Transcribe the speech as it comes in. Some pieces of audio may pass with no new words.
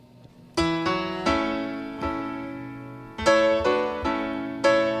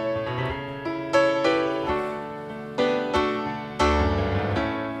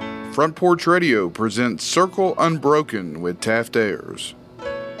Front Porch Radio presents Circle Unbroken with Taft Ayers.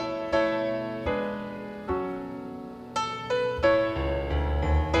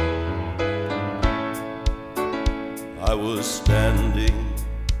 I was standing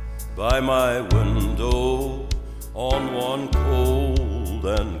by my window on one cold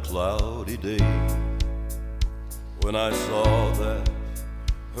and cloudy day when I saw that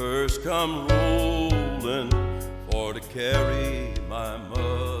hearse come rolling for to carry my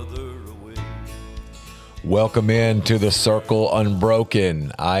mother away. Welcome in to the Circle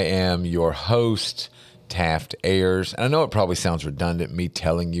Unbroken. I am your host, Taft Ayers. And I know it probably sounds redundant, me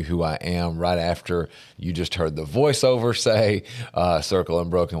telling you who I am right after you just heard the voiceover say Circle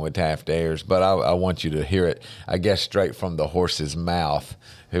Unbroken with Taft Ayers, but I want you to hear it, I guess, straight from the horse's mouth,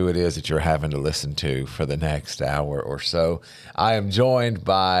 who it is that you're having to listen to for the next hour or so. I am joined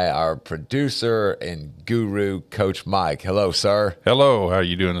by our producer and guru, Coach Mike. Hello, sir. Hello. How are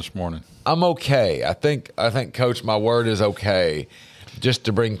you doing this morning? I'm okay. I think, Coach, my word is okay. Just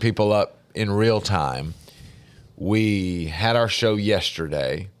to bring people up in real time, we had our show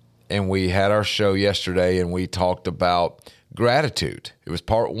yesterday, and we talked about gratitude. It was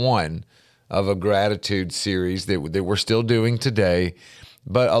part one of a gratitude series that we're still doing today.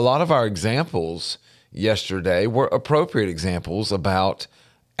 But a lot of our examples yesterday were appropriate examples about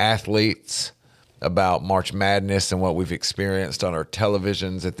athletes, about March Madness and what we've experienced on our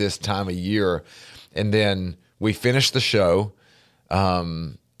televisions at this time of year. And then we finished the show,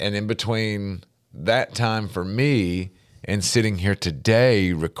 and in between that time for me and sitting here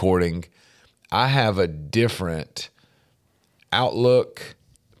today recording, I have a different outlook,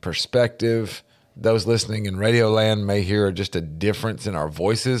 perspective. Those listening in Radio Land may hear just a difference in our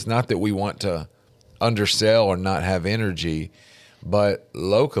voices. Not that we want to undersell or not have energy, but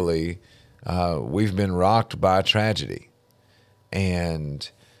locally, we've been rocked by a tragedy. And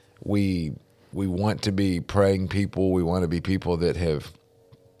we want to be praying people. We want to be people that have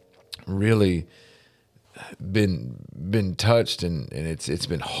really been touched, and it's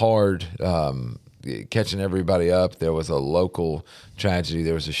been hard catching everybody up. There was a local tragedy.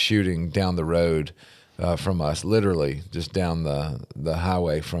 There was a shooting down the road from us, literally just down the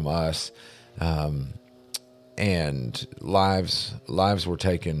highway from us, and lives were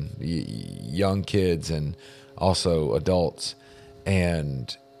taken, young kids and also adults.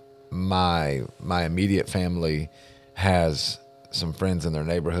 And my immediate family has some friends in their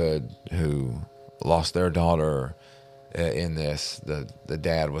neighborhood who lost their daughter in this. The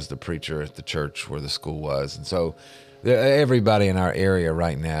dad was the preacher at the church where the school was. And so everybody in our area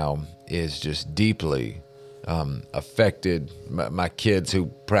right now is just deeply affected. My kids who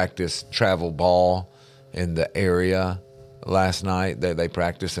practice travel ball in the area last night, they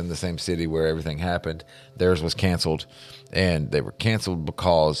practice in the same city where everything happened. Theirs was canceled, and they were canceled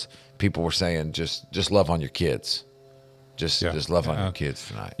because people were saying, just love on your kids. Just love on your kids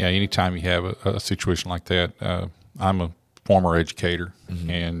tonight. Yeah, anytime you have a situation like that, I'm a former educator, mm-hmm.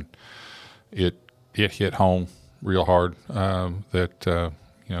 and it hit home real hard that,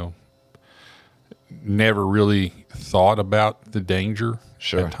 never really thought about the danger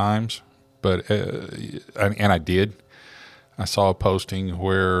at times, but and I did. I saw a posting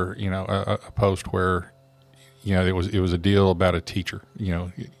where, a post where, it was a deal about a teacher,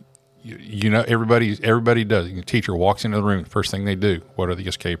 everybody does. The teacher walks into the room. First thing they do, what are the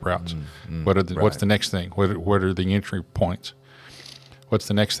escape routes? What's the next thing? What are the entry points? What's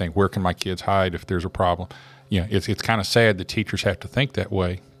the next thing? Where can my kids hide if there's a problem? It's kind of sad that teachers have to think that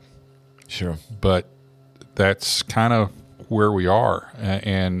way. Sure, but that's kind of where we are,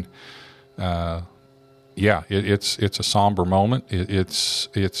 and it's a somber moment. It's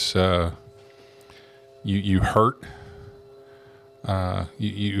you hurt.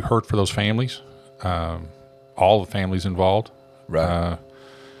 You hurt for those families, all the families involved, right?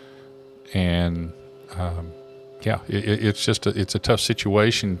 It's just it's a tough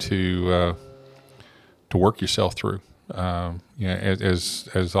situation to work yourself through.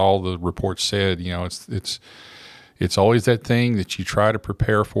 As all the reports said, it's always that thing that you try to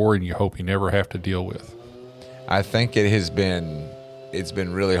prepare for and you hope you never have to deal with. I think it's been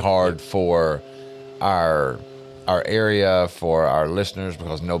really hard for our area, for our listeners,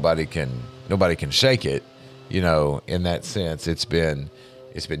 because nobody can shake it, in that sense. It's been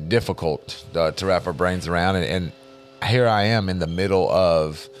difficult to wrap our brains around, and here I am in the middle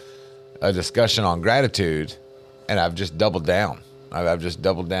of a discussion on gratitude, and I've just doubled down. I've just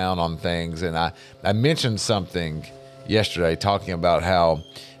doubled down on things, and I mentioned something yesterday talking about how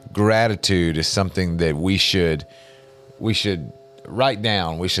gratitude is something that we should write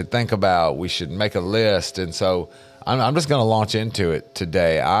down, we should think about, we should make a list. And so I'm just going to launch into it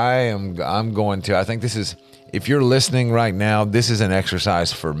today. I think this is, if you're listening right now, this is an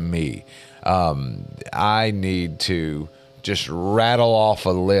exercise for me. I need to just rattle off a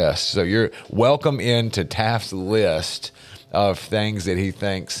list. So you're welcome into Taft's list of things that he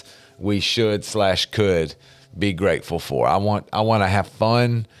thinks we should/could be grateful for. I want to have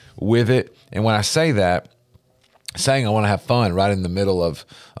fun with it. And when I say that, saying I want to have fun right in the middle of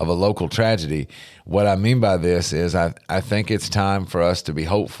a local tragedy, what I mean by this is I think it's time for us to be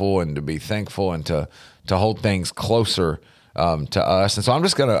hopeful and to be thankful and to hold things closer to us. And so I'm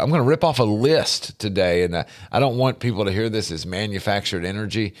gonna rip off a list today, and I don't want people to hear this as manufactured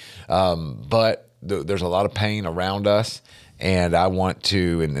energy, but there's a lot of pain around us, and I want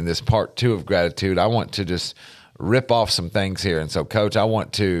to, in this part 2 of gratitude, I want to just rip off some things here. And so, Coach, I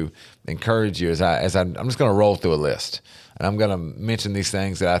want to encourage you I'm just going to roll through a list, and I'm going to mention these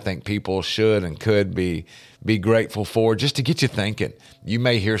things that I think people should and could be grateful for, just to get you thinking. You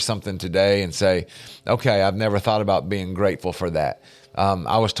may hear something today and say, okay, I've never thought about being grateful for that.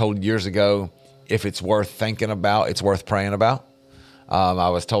 I was told years ago, if it's worth thinking about, it's worth praying about. I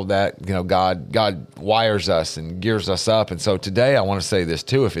was told that, God wires us and gears us up. And so today I want to say this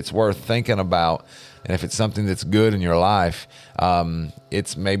too. If it's worth thinking about, and if it's something that's good in your life,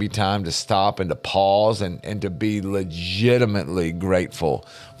 it's maybe time to stop and to pause and to be legitimately grateful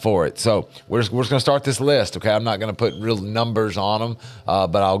for it. So we're just going to start this list, okay? I'm not going to put real numbers on them,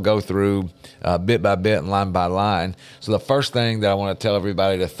 but I'll go through bit by bit and line by line. So the first thing that I want to tell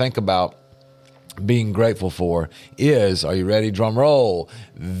everybody to think about being grateful for is, are you ready? Drum roll.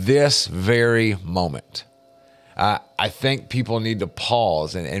 This very moment. I think people need to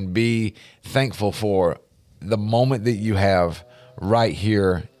pause and be thankful for the moment that you have right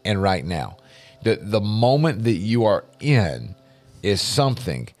here and right now. The moment that you are in is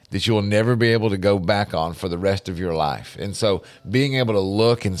something that you will never be able to go back on for the rest of your life. And so being able to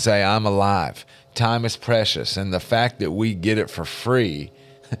look and say, I'm alive, time is precious, and the fact that we get it for free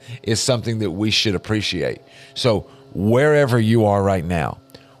is something that we should appreciate. So wherever you are right now,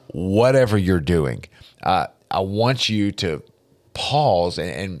 whatever you're doing, I want you to pause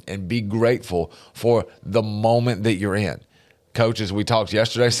and be grateful for the moment that you're in. Coach, as we talked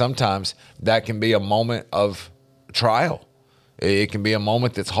yesterday, sometimes that can be a moment of trial. It can be a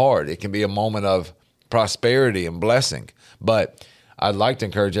moment that's hard. It can be a moment of prosperity and blessing. But I'd like to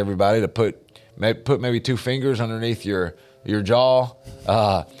encourage everybody to put maybe 2 fingers underneath your jaw,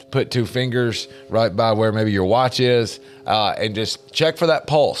 put 2 fingers right by where maybe your watch is, and just check for that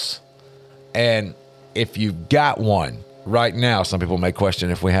pulse. And if you've got one right now, some people may question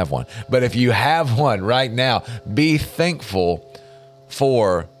if we have one, but if you have one right now, be thankful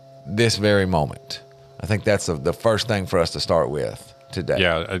for this very moment. I think that's the first thing for us to start with today.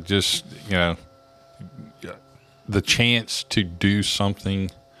 Yeah, I just, the chance to do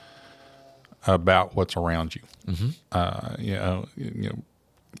something about what's around you. Mm-hmm.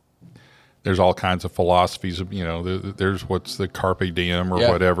 There's all kinds of philosophies of, there's what's the carpe diem or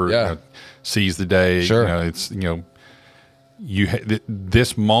whatever, seize the day. Sure.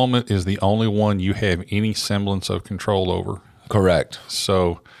 This moment is the only one you have any semblance of control over. Correct.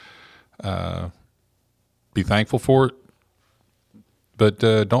 So, be thankful for it, but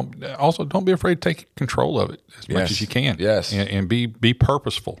don't be afraid to take control of it as much as you can. Yes. And be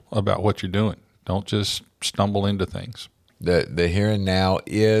purposeful about what you're doing. Don't just stumble into things. The here and now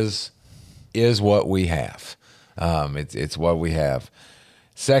is what we have. It's what we have.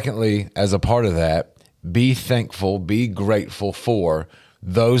 Secondly, as a part of that, be thankful, be grateful for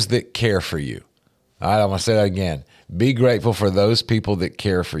those that care for you. All right, I'm going to say that again. Be grateful for those people that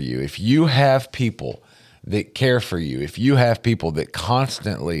care for you. If you have people that care for you, if you have people that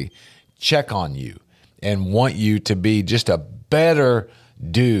constantly check on you and want you to be just a better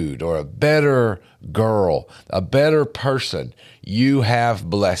dude or a better girl, a better person, you have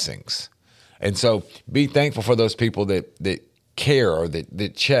blessings. And so be thankful for those people that care or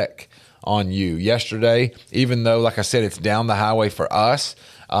that check on you. Yesterday, even though, like I said, it's down the highway for us,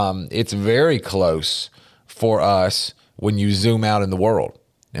 it's very close for us when you zoom out in the world.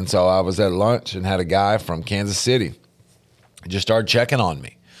 And so I was at lunch and had a guy from Kansas City just started checking on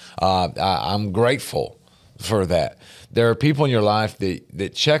me. I'm grateful for that. There are people in your life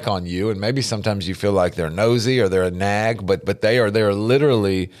that check on you, and maybe sometimes you feel like they're nosy or they're a nag, but they're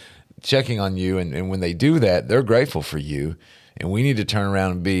literally checking on you, and when they do that, they're grateful for you, and we need to turn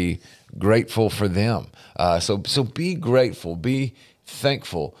around and be grateful for them. So be grateful, be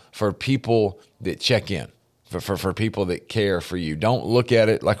thankful for people that check in, for people that care for you. Don't look at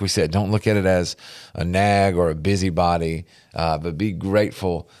it, like we said, don't look at it as a nag or a busybody, but be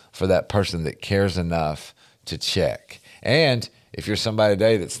grateful for that person that cares enough to check. And if you're somebody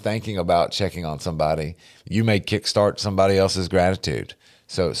today that's thinking about checking on somebody, you may kickstart somebody else's gratitude.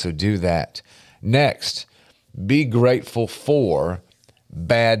 So do that. Next, be grateful for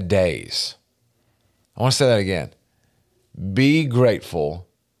bad days. I want to say that again. Be grateful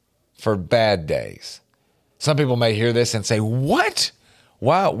for bad days. Some people may hear this and say, what?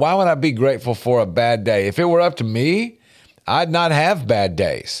 Why would I be grateful for a bad day? If it were up to me, I'd not have bad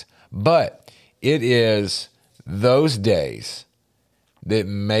days. But it is those days that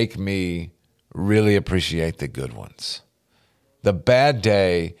make me really appreciate the good ones. The bad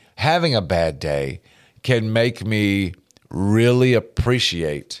day, having a bad day, can make me really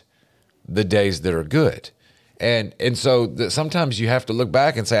appreciate the days that are good. And so sometimes you have to look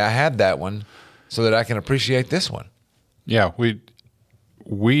back and say, I had that one so that I can appreciate this one. Yeah, we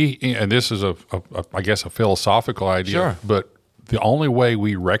and this is I guess a philosophical idea, Sure. But the only way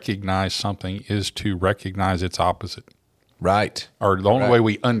we recognize something is to recognize its opposite. Right. Or the only way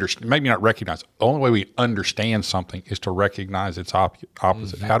we understand, maybe not recognize, the only way we understand something is to recognize its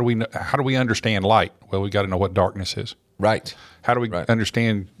opposite. Mm-hmm. How do we understand light? Well, we got to know what darkness is. Right. How do we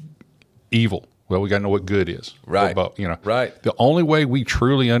understand evil? Well, we got to know what good is. Right. Right. The only way we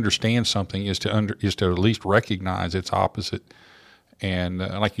truly understand something is to at least recognize its opposite. And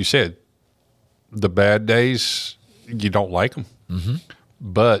like you said, the bad days, you don't like them,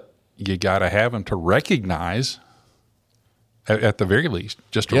 but you got to have them to recognize. At the very least,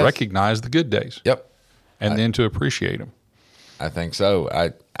 just to recognize the good days. Yep. And then to appreciate them. I think so.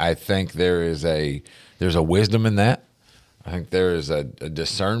 I think there's a wisdom in that. I think there is a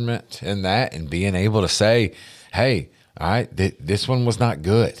discernment in that, and being able to say, hey, all right, this one was not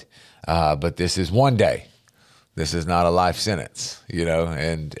good, but this is one day. This is not a life sentence,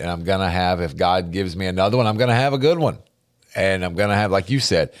 and I'm going to have, if God gives me another one, I'm going to have a good one. And I'm going to have, like you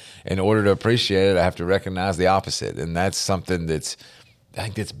said, in order to appreciate it, I have to recognize the opposite. And that's something I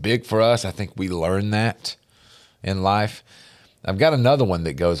think that's big for us. I think we learn that in life. I've got another one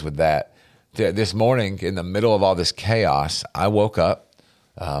that goes with that. This morning, in the middle of all this chaos, I woke up,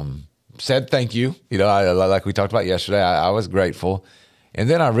 said thank you. Like we talked about yesterday, I was grateful. And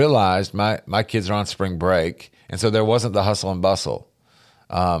then I realized my kids are on spring break, and so there wasn't the hustle and bustle.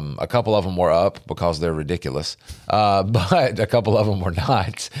 A couple of them were up because they're ridiculous, but a couple of them were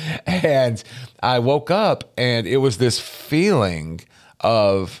not. And I woke up, and it was this feeling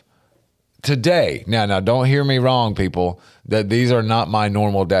of today. Now, don't hear me wrong, people, that these are not my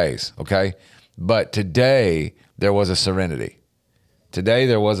normal days, okay? But today, there was a serenity. Today,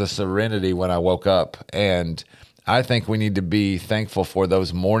 there was a serenity when I woke up, and I think we need to be thankful for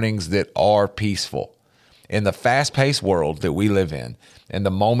those mornings that are peaceful. In the fast-paced world that we live in the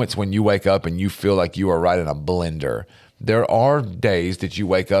moments when you wake up and you feel like you are right in a blender, there are days that you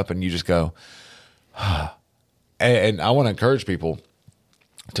wake up and you just go, and I want to encourage people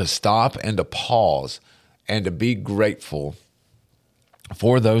to stop and to pause and to be grateful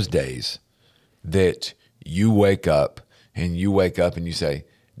for those days that you wake up and you say,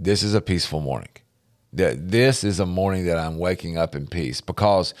 this is a peaceful morning. This is a morning that I'm waking up in peace,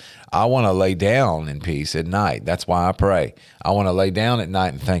 because I want to lay down in peace at night. That's why I pray. I want to lay down at night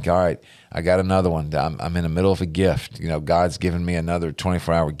and think, all right, I got another one. I'm in the middle of a gift. God's given me another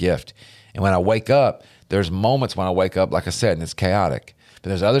 24-hour gift. And when I wake up, there's moments when I wake up, like I said, and it's chaotic. But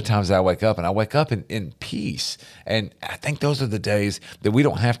there's other times that I wake up, and I wake up in peace. And I think those are the days that we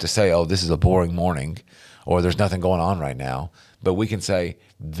don't have to say, oh, this is a boring morning, or there's nothing going on right now. But we can say,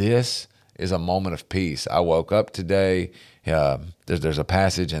 this is a moment of peace. I woke up today. There's a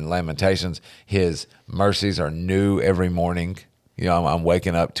passage in Lamentations. His mercies are new every morning. I'm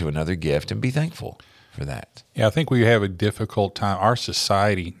waking up to another gift, and be thankful for that. Yeah, I think we have a difficult time. Our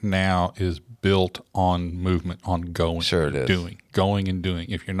society now is built on movement, on going, sure it is. Going and doing.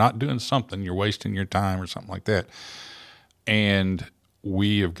 If you're not doing something, you're wasting your time or something like that. And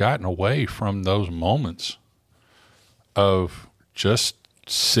we have gotten away from those moments of just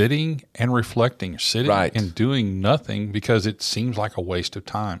sitting and reflecting, and doing nothing, because it seems like a waste of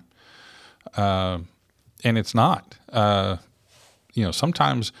time. And it's not.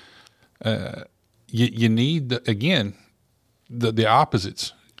 Sometimes you need, the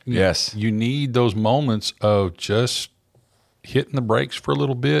opposites. Yes. You need those moments of just hitting the brakes for a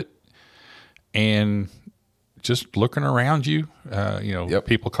little bit and just looking around you.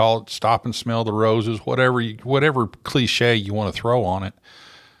 People call it stop and smell the roses, whatever cliche you want to throw on it.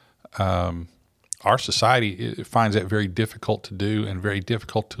 Our society finds that very difficult to do and very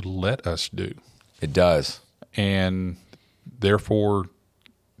difficult to let us do. It does. And therefore,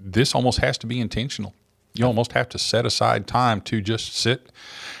 this almost has to be intentional. You almost have to set aside time to just sit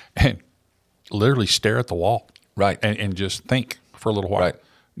literally stare at the wall. Right. And just think for a little while. Right.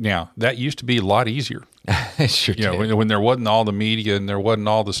 Now, that used to be a lot easier. Sure You know, when there wasn't all the media and there wasn't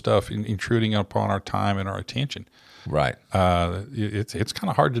all the stuff intruding upon our time and our attention. Right. It's kind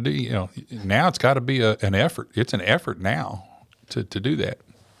of hard to do. You know, now it's got to be an effort. It's an effort now to do that.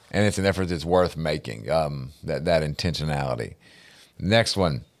 And it's an effort that's worth making, that intentionality. Next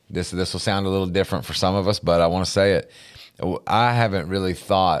one, this will sound a little different for some of us, but I want to say it. I haven't really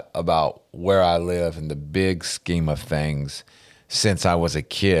thought about where I live in the big scheme of things since I was a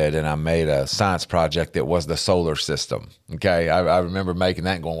kid, and I made a science project that was the solar system. Okay, I remember making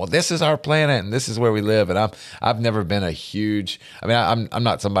that and going, well, this is our planet, and this is where we live. And I've never been a huge. I mean, I'm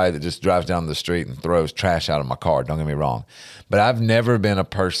not somebody that just drives down the street and throws trash out of my car. Don't get me wrong, but I've never been a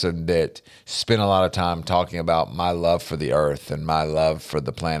person that spent a lot of time talking about my love for the earth and my love for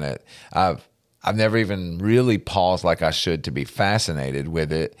the planet. I've never even really paused like I should to be fascinated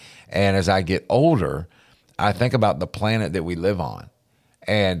with it. And as I get older, I think about the planet that we live on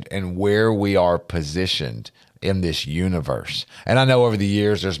and where we are positioned in this universe. And I know over the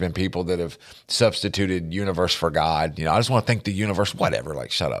years there's been people that have substituted universe for God. You know, I just want to think the universe, whatever, like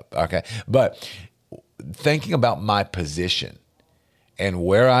shut up. Okay. But thinking about my position and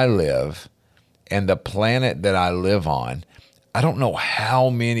where I live and the planet that I live on, I don't know how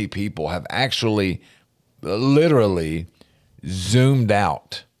many people have actually literally zoomed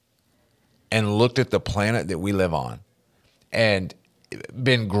out and looked at the planet that we live on and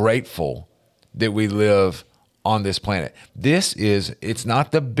been grateful that we live on this planet. It's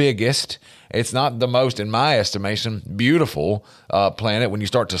not the biggest, it's not the most, in my estimation, beautiful planet when you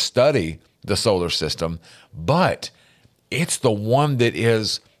start to study the solar system, but it's the one that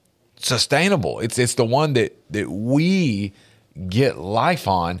is sustainable. It's the one that we get life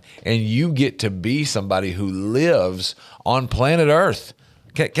on, and you get to be somebody who lives on planet Earth.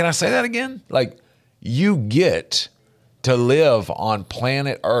 Can I say that again? Like, you get to live on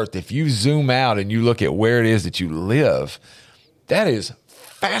planet Earth. If you zoom out and you look at where it is that you live, that is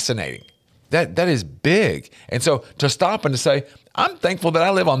fascinating. That is big. And so to stop and to say, I'm thankful that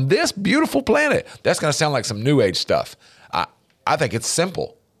I live on this beautiful planet, that's going to sound like some new age stuff. I think it's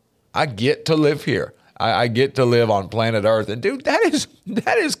simple. I get to live here. I get to live on planet Earth. And dude, that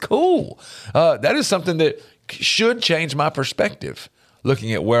is cool. That is something that should change my perspective,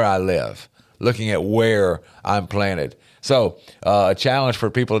 looking at where I live, looking at where I'm planted. So a challenge for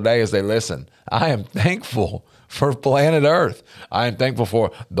people today as they listen, I am thankful for planet Earth. I am thankful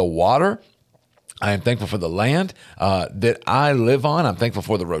for the water. I am thankful for the land that I live on. I'm thankful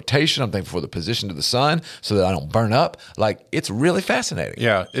for the rotation. I'm thankful for the position to the sun so that I don't burn up. Like, it's really fascinating.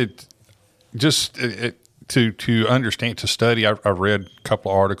 Yeah, to understand, to study, I read a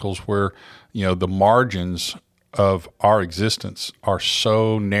couple of articles where, you know, the margins of our existence are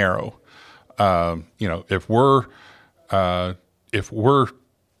so narrow. You know, if we're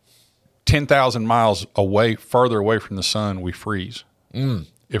 10,000 miles further away from the sun, we freeze.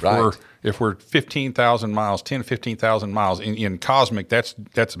 If we're 15,000 miles, 10 to 15,000 miles in cosmic,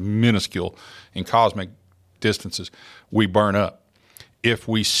 that's minuscule. In cosmic distances, we burn up. If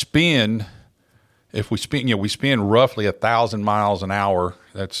we spin roughly 1,000 miles an hour.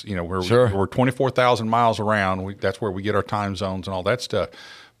 That's, you know, we're 24,000 miles around. That's where we get our time zones and all that stuff.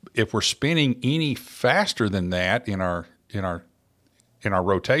 If we're spinning any faster than that in our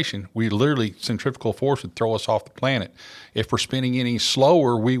rotation, we literally, centrifugal force would throw us off the planet. If we're spinning any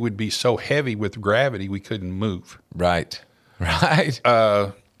slower, we would be so heavy with gravity we couldn't move. Right.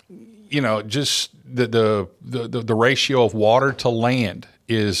 You know, just the ratio of water to land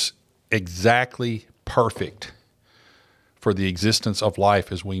is exactly perfect for the existence of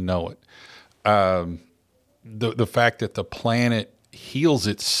life as we know it. The fact that the planet heals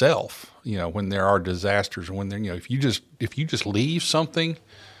itself, you know, when there are disasters, when there, you know, if you just leave something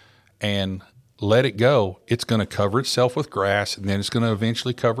and let it go, it's going to cover itself with grass, and then it's going to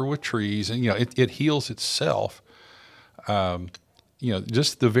eventually cover with trees, and, you know, it heals itself. You know,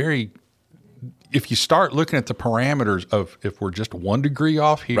 just if you start looking at the parameters of if we're just 1 degree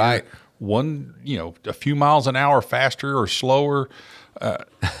off here, right, a few miles an hour faster or slower,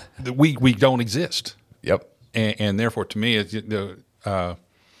 we don't exist. Yep. And therefore, to me,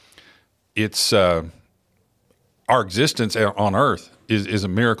 it's our existence on Earth is a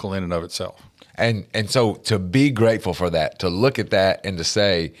miracle in and of itself. And so to be grateful for that, to look at that and to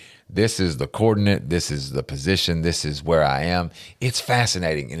say, this is the coordinate, this is the position, this is where I am, it's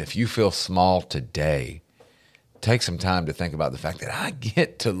fascinating. And if you feel small today, take some time to think about the fact that I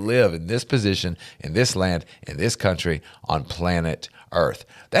get to live in this position, in this land, in this country, on planet Earth.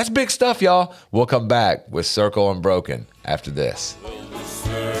 That's big stuff, y'all. We'll come back with Circle Unbroken after this. Will the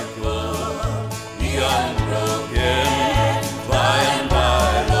circle be unbroken. By and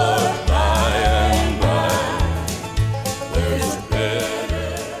by, Lord, by and by, there's a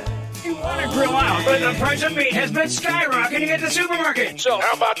better. You want to grill out, but the price of meat has been skyrocketing at the supermarket. So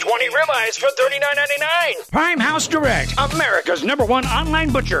how about 20 ribeyes for $39.99? Prime House Direct, America's #1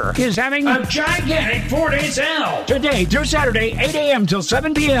 online butcher. is having a gigantic 4-day sale. Today through Saturday, 8 a.m. till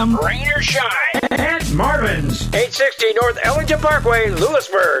 7 p.m. Rain or shine. at Marvin's. 860 North Ellington Parkway,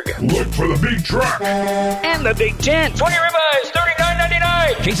 Lewisburg. Look for the big truck. And the Big Tent. 20 ribeyes,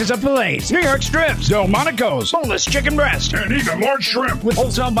 $39.99. Cases of fillets, New York strips, Delmonico's, Boneless chicken breast. And even large shrimp. with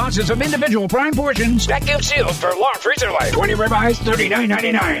wholesale boxes of individual prime portions. Vacuum sealed for long freezer life. 20 ribeyes,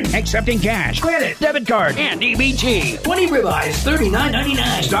 $39.99. Accepting cash, credit, debit card, And EBT. 20 ribeyes,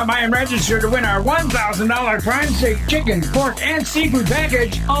 $39.99. Stop by and register to win our $1,000 prime steak, chicken, pork, and seafood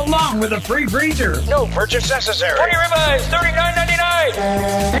package, along with a free freezer. No purchase necessary. 20 ribeyes,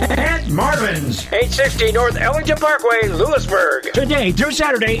 $39.99. At Marvin's. 860 North Ellington Parkway, Lewisburg. Today through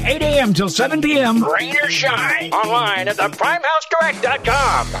Saturday, 8 a.m. till 7 p.m. Rain or shine. Online at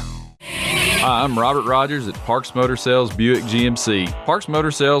theprimehousedirect.com. Hi, I'm Robert Rogers at Parks Motor Sales Buick GMC. Parks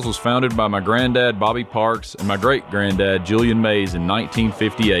Motor Sales was founded by my granddad, Bobby Parks, and my great-granddad, Julian Mays, in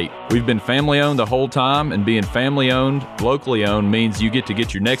 1958. We've been family-owned the whole time, and being family-owned, locally-owned means you get to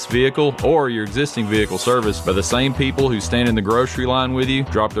get your next vehicle or your existing vehicle serviced by the same people who stand in the grocery line with you,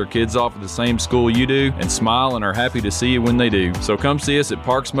 drop their kids off at the same school you do, and smile and are happy to see you when they do. So come see us at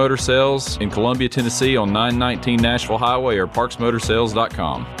Parks Motor Sales in Columbia, Tennessee on 919 Nashville Highway or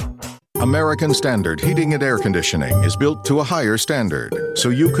parksmotorsales.com. American Standard Heating and Air Conditioning is built to a higher standard, so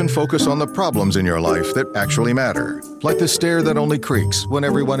you can focus on the problems in your life that actually matter, like the stair that only creaks when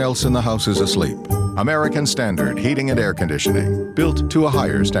everyone else in the house is asleep. American Standard Heating and Air Conditioning, built to a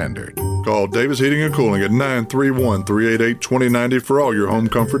higher standard. Call Davis Heating and Cooling at 931-388-2090 for all your home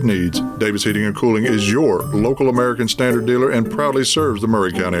comfort needs. Davis Heating and Cooling is your local American Standard dealer and proudly serves the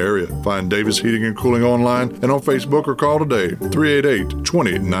Murray County area. Find Davis Heating and Cooling online and on Facebook or call today,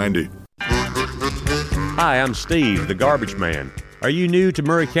 388-2090. Hi, I'm Steve, the Garbage Man. Are you new to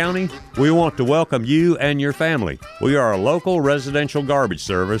Murray County? We want to welcome you and your family. We are a local residential garbage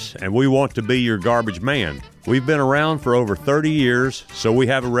service, and we want to be your garbage man. We've been around for over 30 years, so we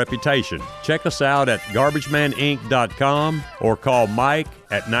have a reputation. Check us out at garbagemaninc.com or call Mike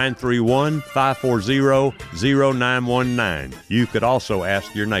at 931-540-0919. You could also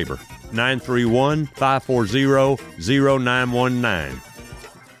ask your neighbor. 931-540-0919.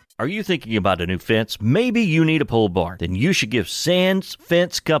 Are you thinking about a new fence? Maybe you need a pole barn. Then you should give Sands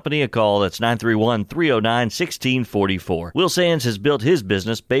Fence Company a call. That's 931-309-1644. Will Sands has built his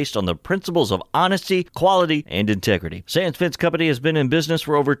business based on the principles of honesty, quality, and integrity. Sands Fence Company has been in business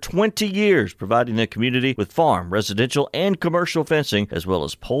for over 20 years, providing the community with farm, residential, and commercial fencing, as well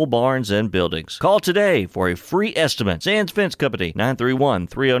as pole barns and buildings. Call today for a free estimate. Sands Fence Company,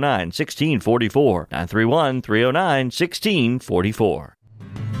 931-309-1644. 931-309-1644.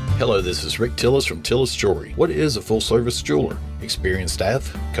 Hello, this is Rick Tillis from Tillis Jewelry. What is a full-service jeweler? Experienced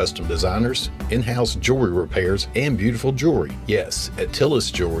staff, custom designers, in-house jewelry repairs, and beautiful jewelry. Yes, at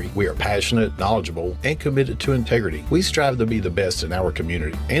Tillis Jewelry, we are passionate, knowledgeable, and committed to integrity. We strive to be the best in our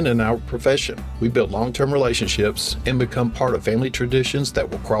community and in our profession. We build long-term relationships and become part of family traditions that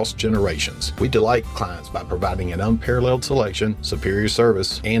will cross generations. We delight clients by providing an unparalleled selection, superior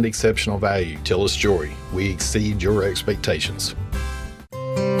service, and exceptional value. Tillis Jewelry, we exceed your expectations.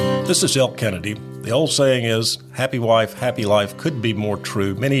 This is Elk Kennedy. The old saying is, happy wife, happy life could be more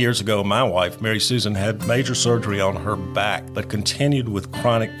true. Many years ago, my wife, Mary Susan, had major surgery on her back, but continued with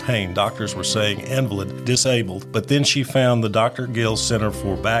chronic pain. Doctors were saying invalid, disabled, but then she found the Dr. Gill Center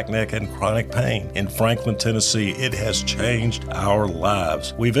for Back, Neck, and Chronic Pain in Franklin, Tennessee. It has changed our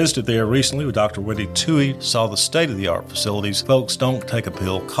lives. We visited there recently with Dr. Wendy Toohey, saw the state-of-the-art facilities. Folks, don't take a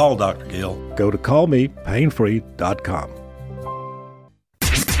pill. Call Dr. Gill. Go to callmepainfree.com.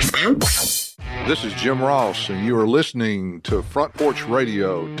 This is Jim Ross, and you are listening to Front Porch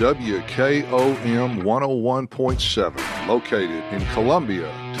Radio, WKOM 101.7, located in Columbia,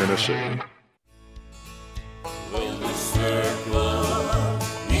 Tennessee. Will the circle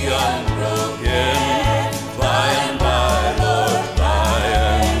be unbroken? By and by, Lord, by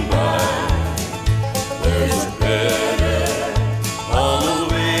and by, there's a better home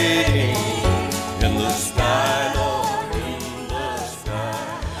awaiting in the sky, Lord, in the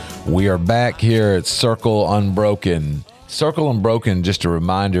sky. We are back here at Circle Unbroken. Circle Unbroken, just a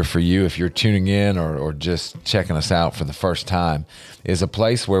reminder for you if you're tuning in or just checking us out for the first time, is a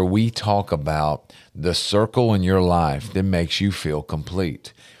place where we talk about the circle in your life that makes you feel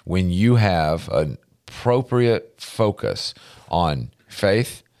complete. When you have an appropriate focus on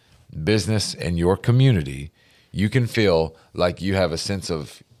faith, business, and your community, you can feel like you have a sense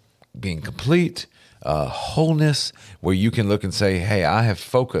of being complete, wholeness, where you can look and say, hey, I have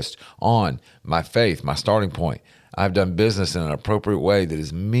focused on my faith, my starting point. I've done business in an appropriate way that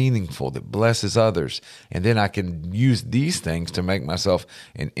is meaningful, that blesses others. And then I can use these things to make myself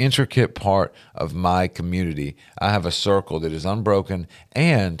an intricate part of my community. I have a circle that is unbroken,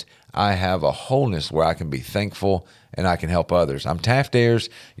 and I have a wholeness where I can be thankful and I can help others. I'm Taft Ayers,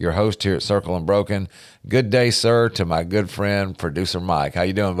 your host here at Circle Unbroken. Good day, sir, to my good friend, producer Mike. How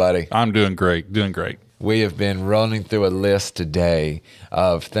you doing, buddy? I'm doing great, doing great. We have been running through a list today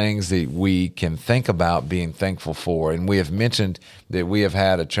of things that we can think about being thankful for. And we have mentioned that we have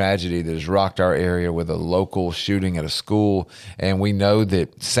had a tragedy that has rocked our area with a local shooting at a school. And we know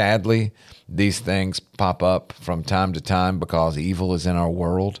that, sadly, these things pop up from time to time because evil is in our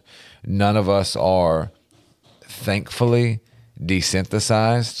world. None of us are, thankfully,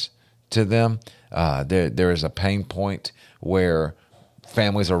 desensitized to them. There is a pain point where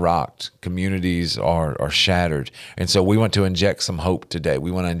families are rocked, communities are shattered. And so we want to inject some hope today.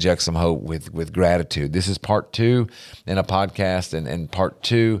 We want to inject some hope with gratitude. This is part 2 in a podcast and part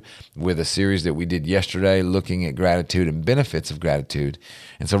 2 with a series that we did yesterday looking at gratitude and benefits of gratitude.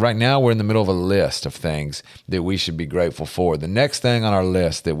 And so right now we're in the middle of a list of things that we should be grateful for. The next thing on our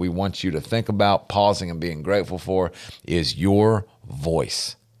list that we want you to think about pausing and being grateful for is your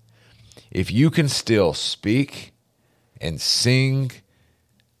voice. If you can still speak and sing,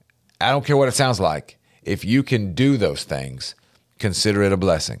 I don't care what it sounds like. If you can do those things, consider it a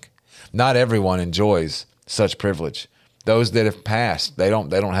blessing. Not everyone enjoys such privilege. Those that have passed, they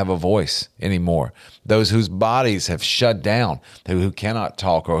don't have a voice anymore. Those whose bodies have shut down, who cannot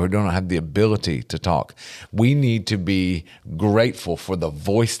talk or who don't have the ability to talk. We need to be grateful for the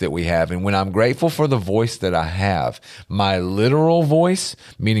voice that we have. And when I'm grateful for the voice that I have, my literal voice,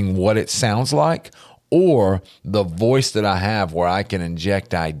 meaning what it sounds like, or the voice that I have where I can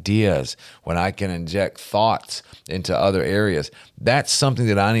inject ideas, when I can inject thoughts into other areas, that's something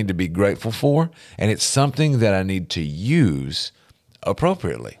that I need to be grateful for, and it's something that I need to use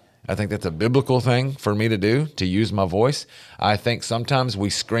appropriately. I think that's a biblical thing for me to do, to use my voice. I think sometimes we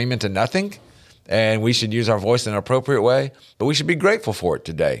scream into nothing, and we should use our voice in an appropriate way, but we should be grateful for it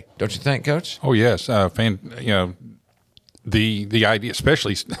today. Don't you think, Coach? Oh, yes. The idea,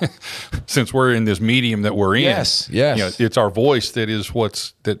 especially since we're in this medium that we're in, yes, it's our voice that is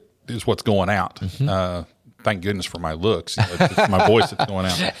what's going out. Mm-hmm. Thank goodness for my looks. It's my voice that's going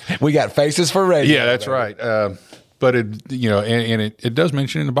out. We got faces for radio. Yeah, that's right. But it does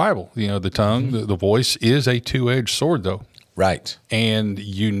mention in the Bible, the tongue, the voice is a two-edged sword, though. Right. And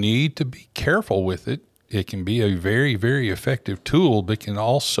you need to be careful with it. It can be a very, very effective tool, but can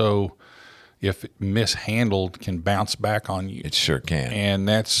also, if mishandled, can bounce back on you. It sure can. And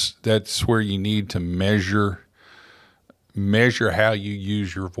that's where you need to measure how you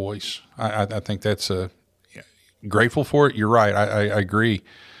use your voice. I think that's grateful for it. You're right. I agree.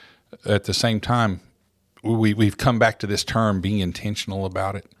 At the same time, we've come back to this term, being intentional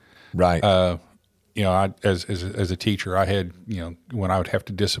about it. Right. As a teacher, I had, when I would have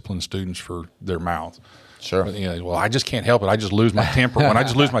to discipline students for their mouth. Sure. Well, I just can't help it. I just lose my temper. When I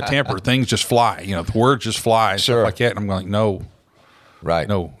just lose my temper, things just fly. The words just fly. And sure. Stuff like that. And I'm going, no. Right.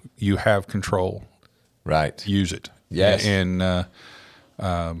 No, you have control. Right. Use it. Yes. And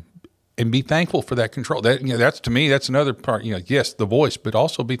be thankful for that control. That's to me, that's another part. Yes, the voice, but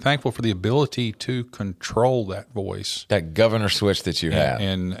also be thankful for the ability to control that voice. That governor switch that you have.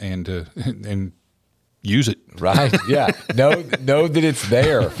 And use it. Right. Yeah. Know that it's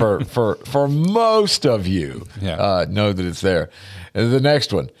there for most of you. Yeah. Know that it's there. And the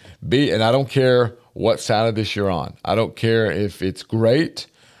next one, and I don't care what side of this you're on. I don't care if it's great.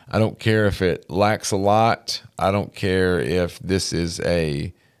 I don't care if it lacks a lot. I don't care if this is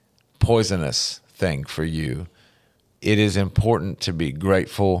a poisonous thing for you. It is important to be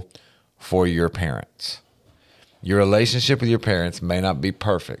grateful for your parents. Your relationship with your parents may not be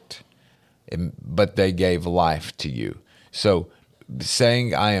perfect, but they gave life to you. So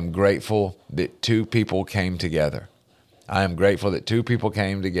saying, I am grateful that two people came together. I am grateful that two people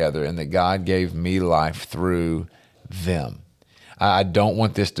came together and that God gave me life through them. I don't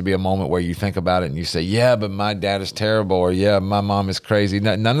want this to be a moment where you think about it and you say, yeah, but my dad is terrible, or yeah, my mom is crazy.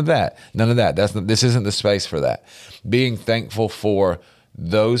 None of that. This isn't the space for that. Being thankful for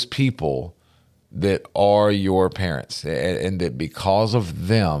those people that are your parents, and that because of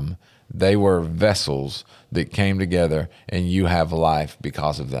them, they were vessels that came together and you have life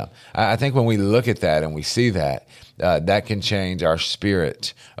because of them. I think when we look at that and we see that, that can change our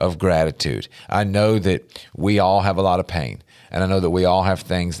spirit of gratitude. I know that we all have a lot of pain. And I know that we all have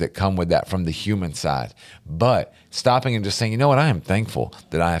things that come with that from the human side. But stopping and just saying, you know what, I am thankful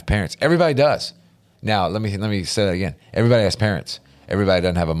that I have parents. Everybody does. Now, let me say that again. Everybody has parents. Everybody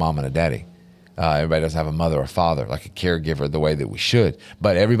doesn't have a mom and a daddy. Everybody doesn't have a mother or father, like a caregiver, the way that we should.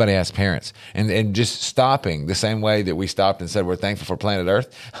 But everybody has parents. And just stopping the same way that we stopped and said we're thankful for planet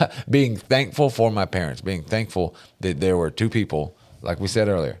Earth, being thankful for my parents, being thankful that there were two people, like we said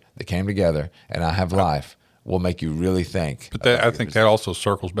earlier, that came together and I have life, will make you really think. But I think that also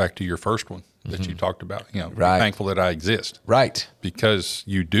circles back to your first one that you talked about. You know, be thankful that I exist. Right. Because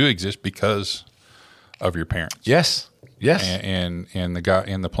you do exist because of your parents. Yes. Yes. And the God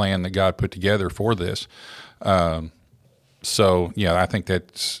and the plan that God put together for this. So yeah, I think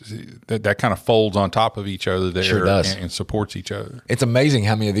that kind of folds on top of each other there. Sure does. And supports each other. It's amazing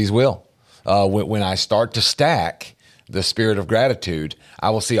how many of these will. When I start to stack the spirit of gratitude, I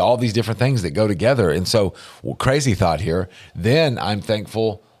will see all these different things that go together. And so, crazy thought here, then I'm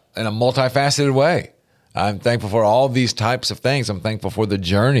thankful in a multifaceted way. I'm thankful for all these types of things. I'm thankful for the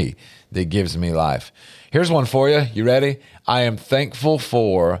journey that gives me life. Here's one for you. You ready? I am thankful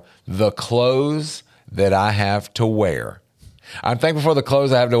for the clothes that I have to wear. I'm thankful for the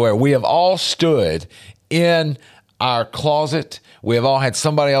clothes I have to wear. We have all stood in our closet. We have all had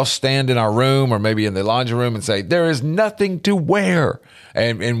somebody else stand in our room or maybe in the laundry room and say, there is nothing to wear.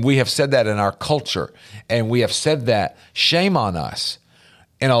 And we have said that in our culture. And we have said that, shame on us,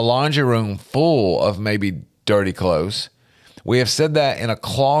 in a laundry room full of maybe dirty clothes. We have said that in a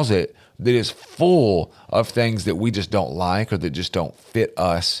closet that is full of things that we just don't like or that just don't fit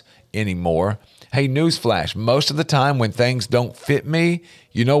us anymore. Hey, newsflash, most of the time when things don't fit me,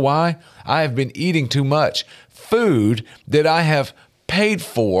 you know why? I have been eating too much food that I have paid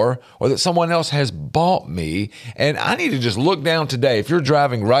for or that someone else has bought me. And I need to just look down today. If you're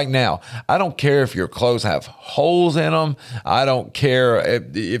driving right now, I don't care if your clothes have holes in them. I don't care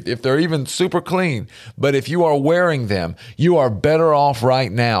if they're even super clean. But if you are wearing them, you are better off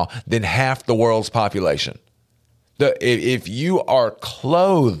right now than half the world's population. If you are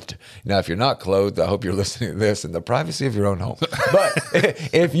clothed, now if you're not clothed, I hope you're listening to this in the privacy of your own home. But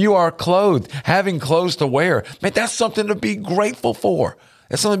if you are clothed, having clothes to wear, man, that's something to be grateful for.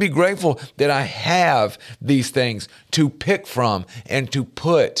 That's something to be grateful that I have these things to pick from and to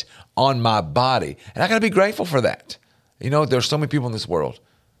put on my body. And I got to be grateful for that. You know, there's so many people in this world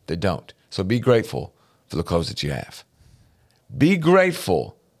that don't. So be grateful for the clothes that you have. Be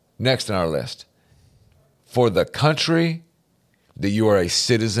grateful, next on our list, for the country that you are a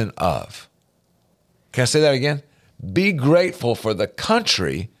citizen of. Can I say that again? Be grateful for the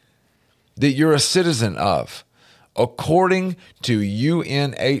country that you're a citizen of. According to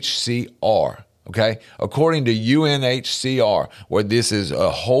UNHCR, okay? According to UNHCR, where this is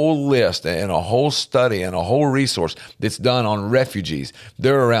a whole list and a whole study and a whole resource that's done on refugees,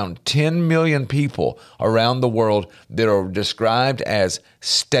 there are around 10 million people around the world that are described as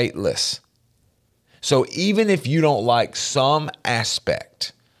stateless. So even if you don't like some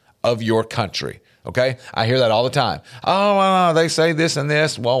aspect of your country, okay? I hear that all the time. Oh, well, they say this and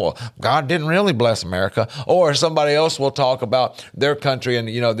this. Well, God didn't really bless America. Or somebody else will talk about their country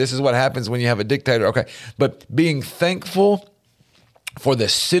and, you know, this is what happens when you have a dictator. Okay, but being thankful for the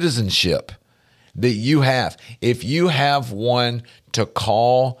citizenship that you have. If you have one to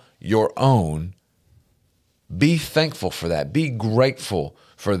call your own, be thankful for that. Be grateful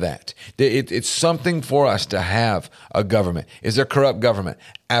for that. It's something for us to have a government. Is there corrupt government?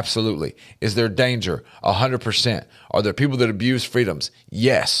 Absolutely. Is there danger? 100%. Are there people that abuse freedoms?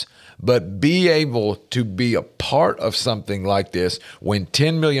 Yes. But be able to be a part of something like this when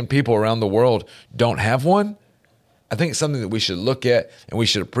 10 million people around the world don't have one, I think it's something that we should look at and we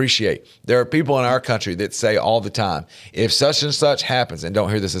should appreciate. There are people in our country that say all the time, if such and such happens, and don't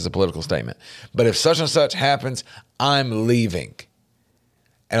hear this as a political statement, but if such and such happens, I'm leaving.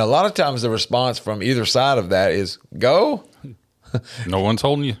 And a lot of times the response from either side of that is, go. No one's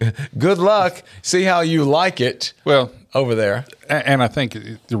holding you. Good luck. See how you like it over there. And I think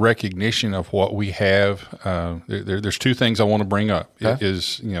the recognition of what we have, there's two things I want to bring up. Okay.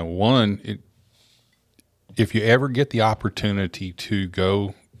 Is, you know, one, if you ever get the opportunity to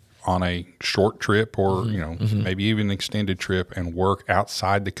go on a short trip or, you know, maybe even an extended trip and work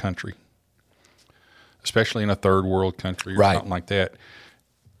outside the country, especially in a third world country or something like that,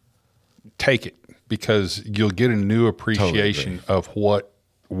 take it, because you'll get a new appreciation of what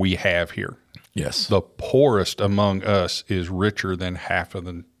we have here. Yes. The poorest among us is richer than half of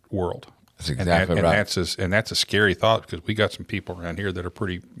the world. That's exactly right. And that's a scary thought, because we got some people around here that are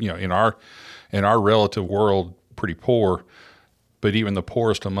pretty, you know, in our relative world, pretty poor, but even the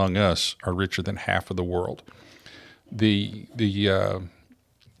poorest among us are richer than half of the world. The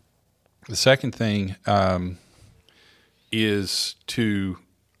second thing is to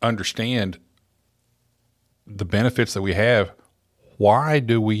understand the benefits that we have. Why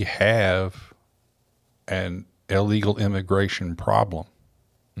do we have an illegal immigration problem?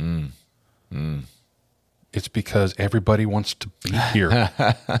 It's because everybody wants to be here.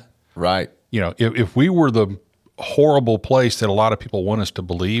 Right. You know, if we were the horrible place that a lot of people want us to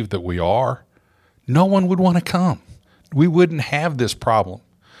believe that we are, no one would want to come. We wouldn't have this problem.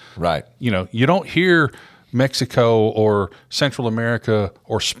 Right. You know, you don't hear Mexico or Central America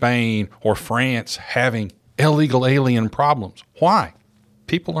or Spain or France having illegal alien problems. Why?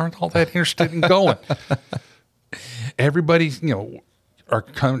 People aren't all that interested in going. Everybody's, are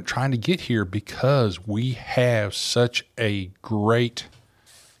trying to get here because we have such a great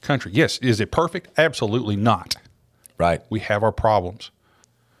country. Yes, is it perfect? Absolutely not. Right. We have our problems.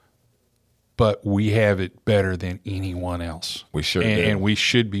 But we have it better than anyone else. We sure do. And we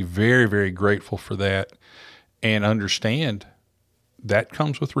should be very, very grateful for that and understand that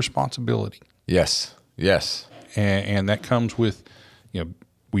comes with responsibility. Yes. Yes. And that comes with,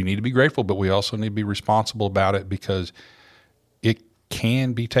 we need to be grateful, but we also need to be responsible about it because it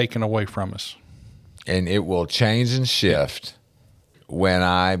can be taken away from us. And it will change and shift when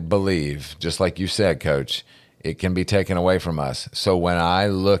I believe, just like you said, Coach, it can be taken away from us. So when I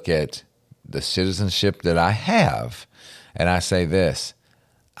look at the citizenship that I have, and I say this,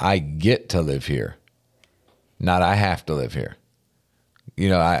 I get to live here, not I have to live here.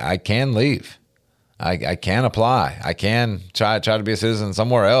 I can leave. I can apply. I can try to be a citizen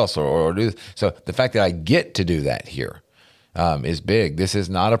somewhere else or do. So the fact that I get to do that here is big. This is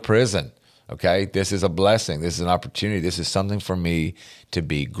not a prison. Okay. This is a blessing. This is an opportunity. This is something for me to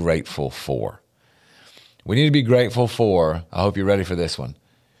be grateful for. We need to be grateful for, I hope you're ready for this one,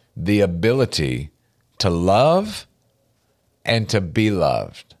 the ability to love and to be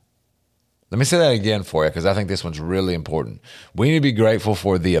loved. Let me say that again for you because I think this one's really important. We need to be grateful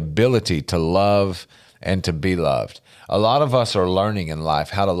for the ability to love and to be loved. A lot of us are learning in life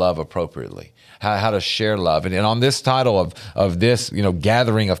how to love appropriately, how to share love. And on this title of this,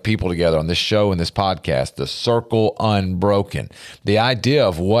 gathering of people together on this show and this podcast, the Circle Unbroken, the idea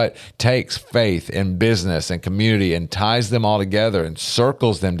of what takes faith in business and community and ties them all together and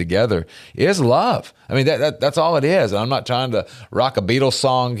circles them together is love. I mean, that's all it is. And I'm not trying to rock a Beatles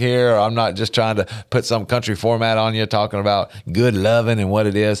song here. Or I'm not just trying to put some country format on you talking about good loving and what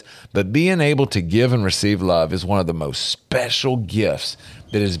it is. But being able to give and receive love is one of the most special gifts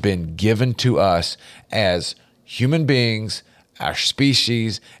that has been given to us as human beings, our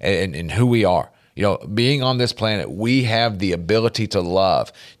species, and who we are. Being on this planet, we have the ability to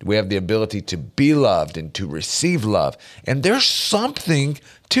love. We have the ability to be loved and to receive love. And there's something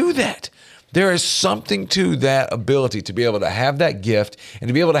to that. There is something to that ability to be able to have that gift and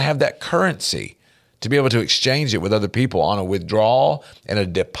to be able to have that currency, to be able to exchange it with other people on a withdrawal and a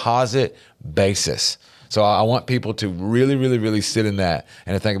deposit basis. So I want people to really, really, really sit in that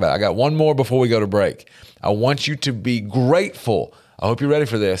and to think about it. I got one more before we go to break. I want you to be grateful. I hope you're ready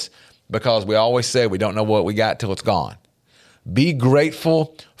for this because we always say we don't know what we got till it's gone. Be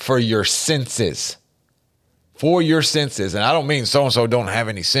grateful for your senses. For your senses. And I don't mean so-and-so don't have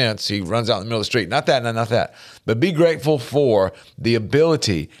any sense. He runs out in the middle of the street. Not that. But be grateful for the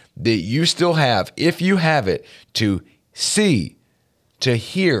ability that you still have, if you have it, to see, to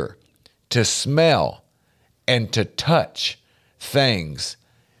hear, to smell, and to touch things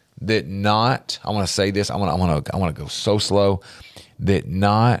that not, I want to say this, I want to go so slow, that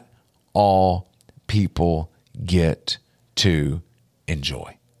not all people get to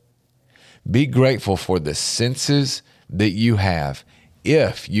enjoy. Be grateful for the senses that you have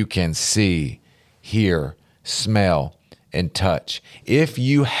if you can see, hear, smell, and touch. If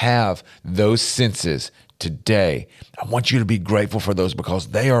you have those senses today, I want you to be grateful for those because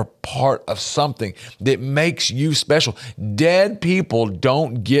they are part of something that makes you special. Dead people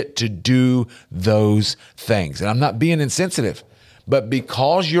don't get to do those things. And I'm not being insensitive. But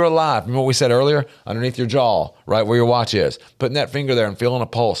because you're alive, remember what we said earlier? Underneath your jaw, right where your watch is, putting that finger there and feeling a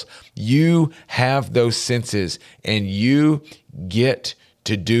pulse. You have those senses and you get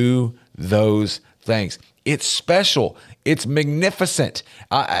to do those things. It's special. It's magnificent.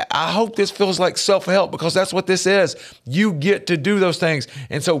 I hope this feels like self-help because that's what this is. You get to do those things.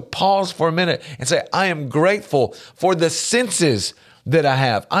 And so pause for a minute and say, I am grateful for the senses that I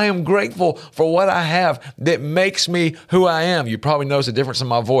have. I am grateful for what I have that makes me who I am. You probably notice a difference in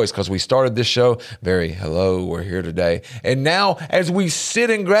my voice because we started this show very hello, we're here today. And now as we sit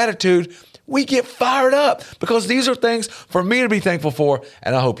in gratitude, we get fired up because these are things for me to be thankful for,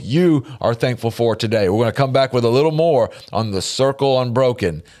 and I hope you are thankful for today. We're going to come back with a little more on the Circle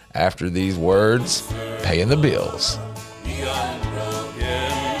Unbroken after these words, paying the bills.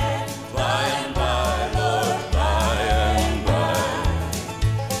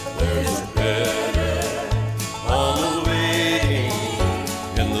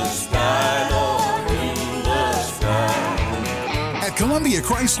 Columbia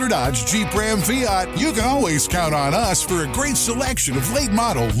Chrysler Dodge Jeep Ram Fiat, you can always count on us for a great selection of late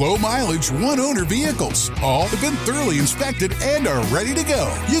model, low mileage, one owner vehicles. All have been thoroughly inspected and are ready to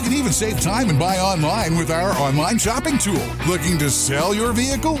go. You can even save time and buy online with our online shopping tool. Looking to sell your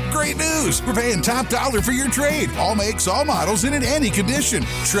vehicle? Great news! We're paying top dollar for your trade. All makes, all models, and in any condition.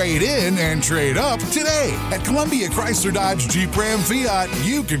 Trade in and trade up today. At Columbia Chrysler Dodge Jeep Ram Fiat,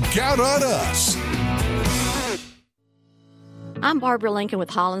 you can count on us. I'm Barbara Lincoln with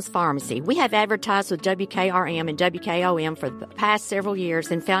Holland's Pharmacy. We have advertised with WKRM and WKOM for the past several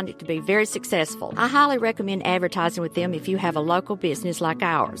years and found it to be very successful. I highly recommend advertising with them if you have a local business like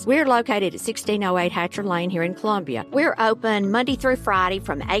ours. We're located at 1608 Hatcher Lane here in Columbia. We're open Monday through Friday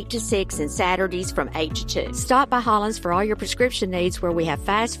from 8 to 6 and Saturdays from 8 to 2. Stop by Holland's for all your prescription needs where we have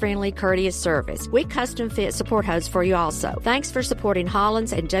fast, friendly, courteous service. We custom fit support hose for you also. Thanks for supporting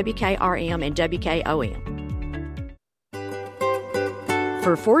Holland's and WKRM and WKOM.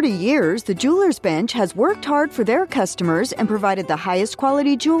 For 40 years, the Jeweler's Bench has worked hard for their customers and provided the highest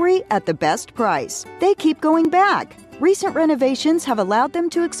quality jewelry at the best price. They keep going back. Recent renovations have allowed them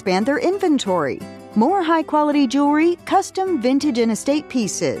to expand their inventory. More high-quality jewelry, custom vintage and estate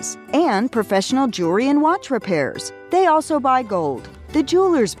pieces, and professional jewelry and watch repairs. They also buy gold. The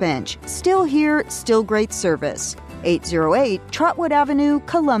Jeweler's Bench, still here, still great service. 808 Trotwood Avenue,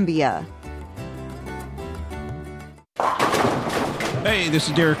 Columbia. Hey, this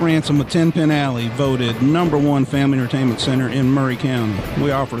is Derek Ransom with 10 Pin Alley, voted #1 family entertainment center in Murray County.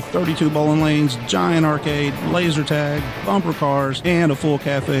 We offer 32 bowling lanes, giant arcade, laser tag, bumper cars, and a full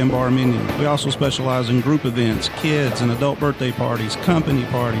cafe and bar menu. We also specialize in group events, kids and adult birthday parties, company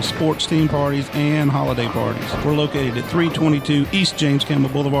parties, sports team parties, and holiday parties. We're located at 322 East James Campbell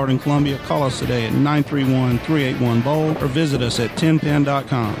Boulevard in Columbia. Call us today at 931-381-BOWL or visit us at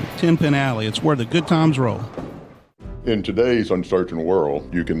 10pin.com. 10 Pin Alley, it's where the good times roll. In today's uncertain world,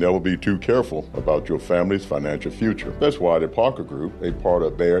 you can never be too careful about your family's financial future. That's why the Parker Group, a part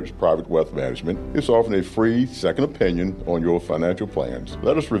of Baird's Private Wealth Management, is offering a free second opinion on your financial plans.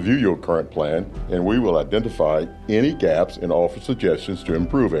 Let us review your current plan, and we will identify any gaps and offer suggestions to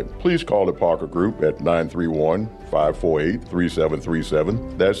improve it. Please call the Parker Group at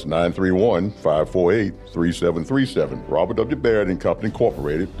 931-548-3737. That's 931-548-3737. Robert W. Baird & Company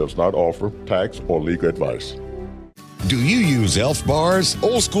Incorporated does not offer tax or legal advice. Do you use Elf bars?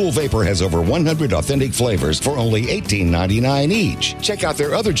 Old School Vapor has over 100 authentic flavors for only $18.99 each. Check out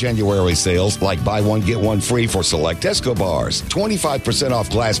their other January sales like buy one, get one free for select Esco bars, 25% off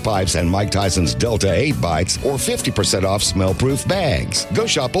glass pipes and Mike Tyson's Delta 8 bites, or 50% off smell-proof bags. Go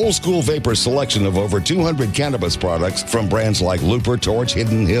shop Old School Vapor's selection of over 200 cannabis products from brands like Looper, Torch,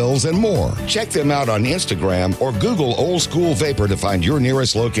 Hidden Hills, and more. Check them out on Instagram or Google Old School Vapor to find your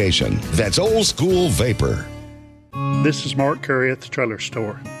nearest location. That's Old School Vapor. This is Mark Curry at the Trailer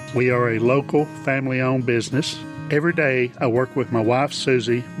Store. We are a local, family-owned business. Every day, I work with my wife,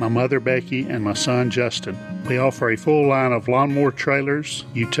 Susie, my mother, Becky, and my son, Justin. We offer a full line of lawnmower trailers,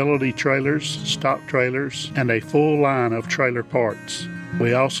 utility trailers, stock trailers, and a full line of trailer parts.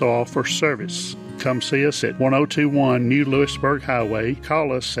 We also offer service. Come see us at 1021 New Lewisburg Highway.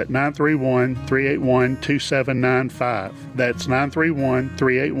 Call us at 931-381-2795. That's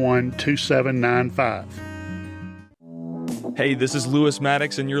 931-381-2795. Hey, this is Lewis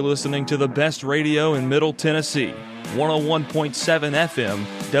Maddox, and you're listening to the best radio in Middle Tennessee, 101.7 FM,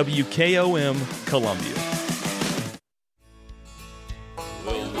 WKOM, Columbia.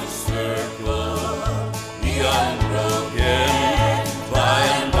 Will the circle be unbroken? By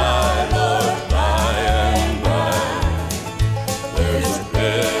and by, Lord, by and by. There's a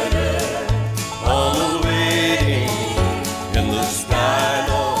better home awaiting in the sky,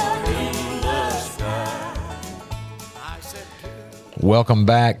 Lord, in the sky. Welcome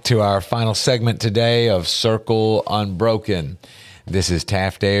back to our final segment today of Circle Unbroken. This is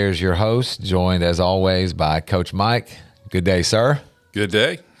Taft Ayers, your host, joined as always by Coach Mike. Good day, sir. Good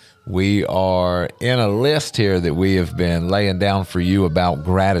day. We are in a list here that we have been laying down for you about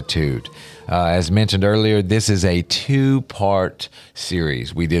gratitude. As mentioned earlier, this is a two-part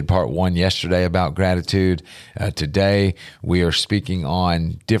series. We did part one yesterday about gratitude. Today, we are speaking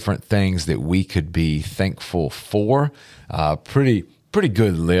on different things that we could be thankful for. Pretty pretty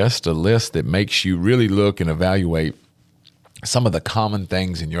good list, a list that makes you really look and evaluate some of the common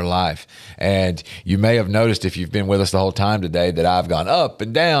things in your life. And you may have noticed, if you've been with us the whole time today, that I've gone up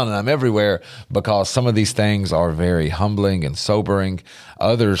and down and I'm everywhere, because some of these things are very humbling and sobering.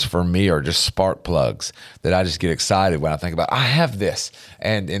 Others for me are just spark plugs that I just get excited when I think about, I have this,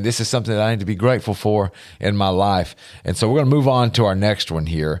 and this is something that I need to be grateful for in my life. And so we're going to move on to our next one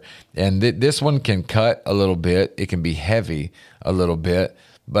here. And this one can cut a little bit. It can be heavy a little bit,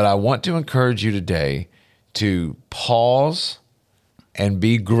 but I want to encourage you today to pause and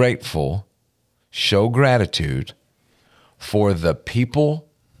be grateful, show gratitude for the people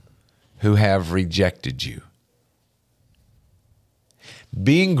who have rejected you.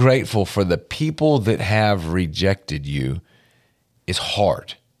 Being grateful for the people that have rejected you is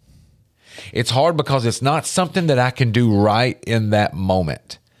hard. It's hard because it's not something that I can do right in that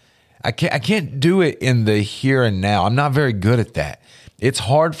moment. I can't do it in the here and now. I'm not very good at that. It's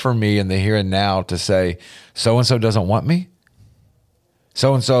hard for me in the here and now to say, so-and-so doesn't want me.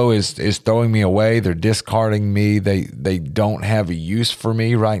 So-and-so is throwing me away. They're discarding me. They don't have a use for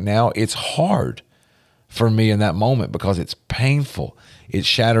me right now. It's hard for me in that moment because it's painful. It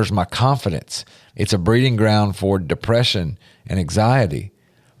shatters my confidence. It's a breeding ground for depression and anxiety.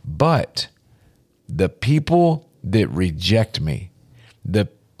 But the people that reject me, the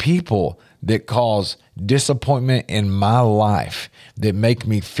people that cause disappointment in my life, that make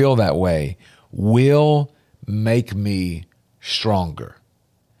me feel that way, will make me stronger.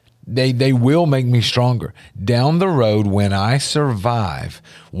 They will make me stronger. Down the road, when I survive,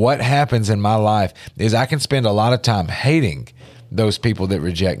 what happens in my life is I can spend a lot of time hating those people that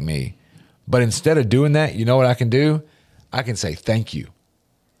reject me. But instead of doing that, you know what I can do? I can say thank you.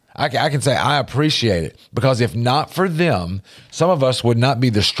 I can say I appreciate it, because if not for them, some of us would not be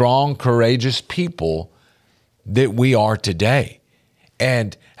the strong, courageous people that we are today.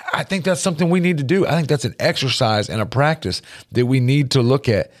 And I think that's something we need to do. I think that's an exercise and a practice that we need to look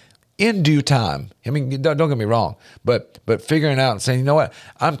at in due time. I mean, don't get me wrong, but figuring out and saying, you know what,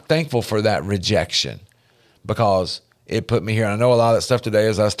 I'm thankful for that rejection because it put me here. And I know a lot of that stuff today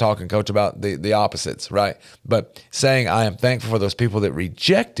is us talking, Coach, about the opposites, right? But saying I am thankful for those people that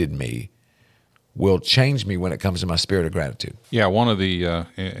rejected me will change me when it comes to my spirit of gratitude. Yeah, one of the,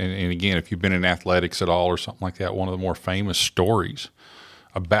 and again, if you've been in athletics at all or something like that, one of the more famous stories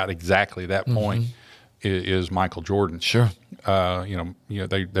about exactly that point is Michael Jordan. Sure.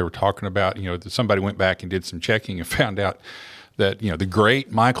 They were talking about, that somebody went back and did some checking and found out that, the great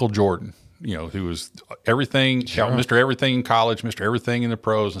Michael Jordan, who was everything, Mr. Everything in college, Mr. Everything in the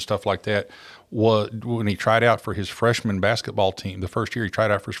pros and stuff like that, when he tried out for his freshman basketball team, the first year he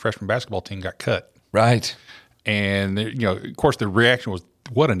tried out for his freshman basketball team, got cut. Right. And, of course, the reaction was,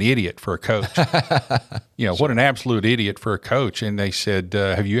 what an idiot for a coach. What an absolute idiot for a coach. And they said,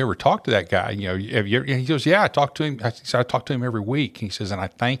 have you ever talked to that guy? Have you ever? He goes, yeah, I talked to him. I talk to him every week. He says, and I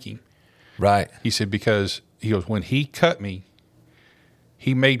thank him. Right. He said, because he goes, when he cut me,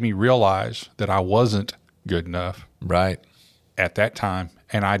 he made me realize that I wasn't good enough. Right. At that time.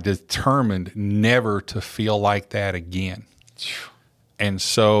 And I determined never to feel like that again. And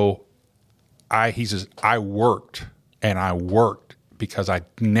so he says, I worked because I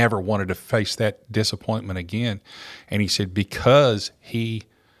never wanted to face that disappointment again. And he said, because he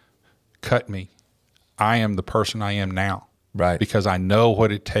cut me, I am the person I am now. Right. Because I know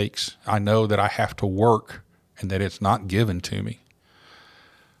what it takes. I know that I have to work and that it's not given to me.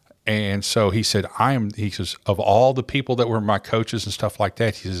 And so he said, he says, of all the people that were my coaches and stuff like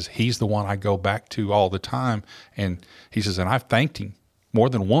that, he says, he's the one I go back to all the time. And he says, and I've thanked him more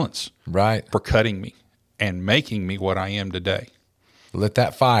than once. Right. For cutting me and making me what I am today. Lit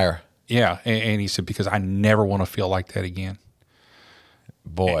that fire. Yeah. And he said, because I never want to feel like that again.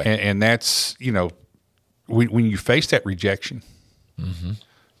 Boy. And that's, when you face that rejection,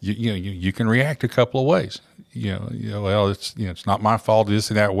 you can react a couple of ways. Well, it's not my fault, this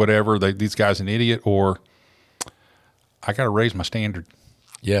and that, whatever. These guy's an idiot, or I got to raise my standard.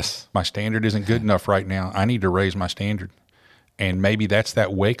 Yes. My standard isn't good enough right now. I need to raise my standard. And maybe that's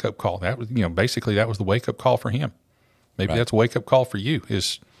that wake-up call. That was, basically that was the wake-up call for him. Maybe that's a wake-up call for you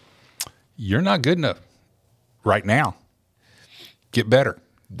is you're not good enough right now. Get better.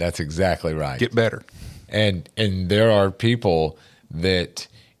 That's exactly right. Get better. And there are people that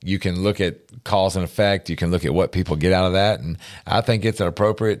you can look at cause and effect. You can look at what people get out of that. And I think it's an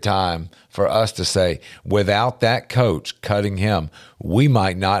appropriate time for us to say, without that coach cutting him, we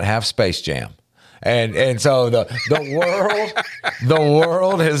might not have Space Jam. And so the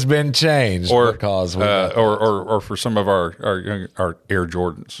world has been changed because or for some of our Air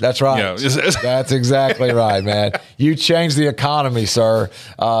Jordans. That's right. You know, that's exactly right, man. You changed the economy, sir.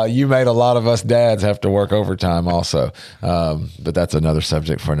 You made a lot of us dads have to work overtime also. But that's another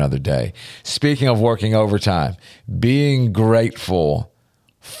subject for another day. Speaking of working overtime, being grateful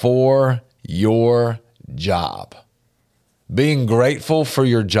for your job. Being grateful for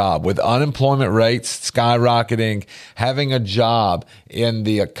your job with unemployment rates skyrocketing, having a job in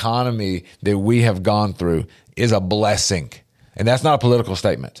the economy that we have gone through is a blessing. And that's not a political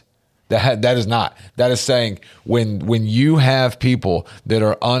statement. That is not. That is saying when you have people that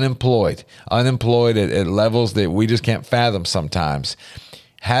are unemployed at levels that we just can't fathom sometimes,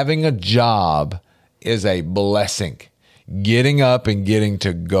 having a job is a blessing. Getting up and getting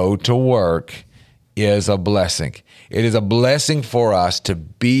to go to work is a blessing. It is a blessing for us to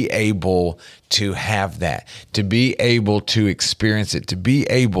be able to have that, to be able to experience it, to be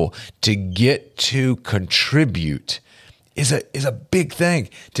able to get to contribute is a big thing,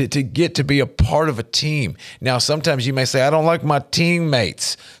 to get to be a part of a team. Now, sometimes you may say, I don't like my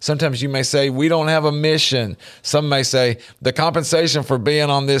teammates. Sometimes you may say, we don't have a mission. Some may say, the compensation for being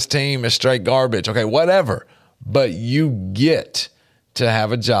on this team is straight garbage. Okay, whatever. But you get to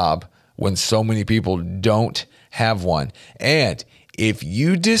have a job when so many people don't have one. And if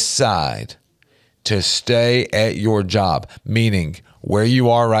you decide to stay at your job, meaning where you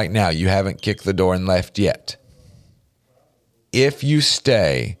are right now, you haven't kicked the door and left yet. If you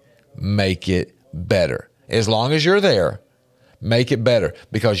stay, make it better. As long as you're there, make it better,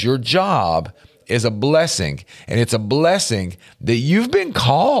 because your job is a blessing, and it's a blessing that you've been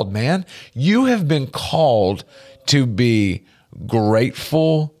called, man. You have been called to be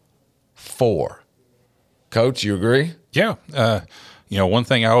grateful for. Coach, you agree? Yeah. One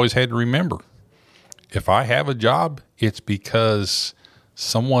thing I always had to remember, if I have a job, it's because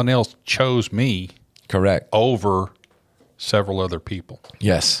someone else chose me. Correct. Over several other people.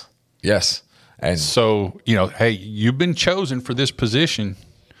 Yes. And so, hey, you've been chosen for this position.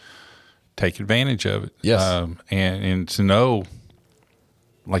 Take advantage of it. Yes. And to know,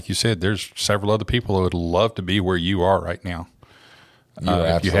 like you said, there's several other people who would love to be where you are right now. You're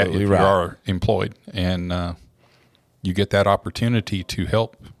absolutely if right. you are employed, and you get that opportunity to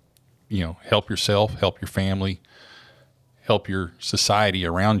help yourself, help your family, help your society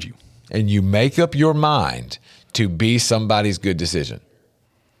around you. And you make up your mind to be somebody's good decision.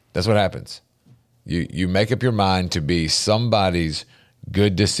 That's what happens. You make up your mind to be somebody's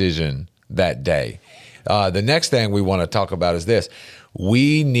good decision that day. The next thing we want to talk about is this.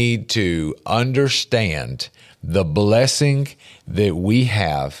 We need to understand the blessing that we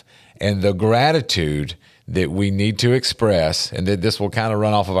have and the gratitude that we need to express, and that this will kind of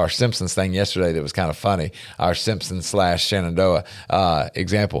run off of our Simpsons thing yesterday that was kind of funny, our Simpsons/Shenandoah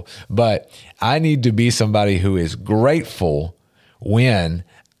example. But I need to be somebody who is grateful when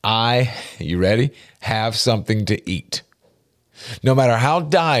you ready, have something to eat. No matter how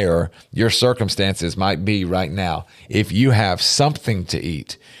dire your circumstances might be right now, if you have something to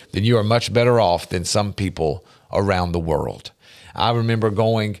eat, then you are much better off than some people around the world. I remember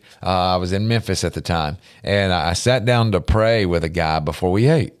going, I was in Memphis at the time, and I sat down to pray with a guy before we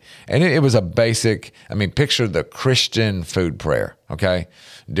ate. And it was a basic, picture the Christian food prayer, okay?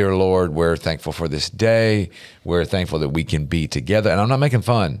 Dear Lord, we're thankful for this day. We're thankful that we can be together. And I'm not making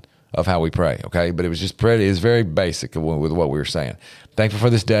fun of how we pray, okay? But it was just pretty, it's very basic with what we were saying. Thankful for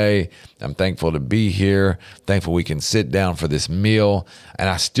this day. I'm thankful to be here. Thankful we can sit down for this meal. And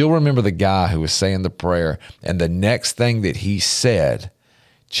I still remember the guy who was saying the prayer, and the next thing that he said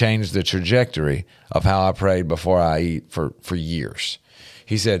changed the trajectory of how I prayed before I eat for years.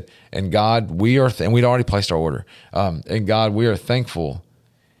 He said, and God, we are, and we'd already placed our order. And God, we are thankful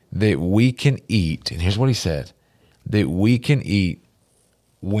that we can eat. And here's what he said, that we can eat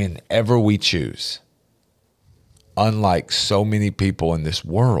whenever we choose, unlike so many people in this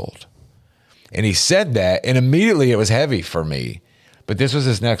world. And he said that, and immediately it was heavy for me. But this was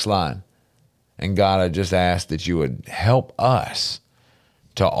his next line. And God, I just asked that you would help us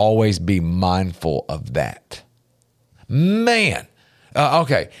to always be mindful of that. Man,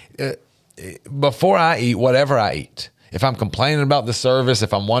 okay. Before I eat, whatever I eat, if I'm complaining about the service,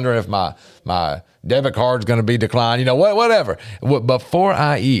 if I'm wondering if my debit card's going to be declined, whatever. Before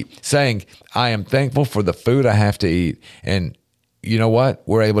I eat, saying, I am thankful for the food I have to eat. And you know what?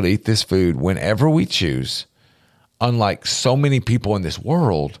 We're able to eat this food whenever we choose, unlike so many people in this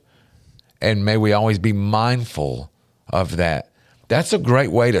world. And may we always be mindful of that. That's a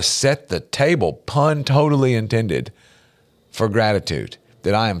great way to set the table, pun totally intended, for gratitude.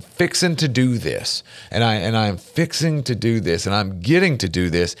 that I am fixing to do this, and I am fixing to do this, and I'm getting to do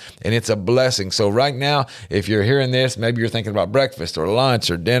this, and it's a blessing. So right now, if you're hearing this, maybe you're thinking about breakfast or lunch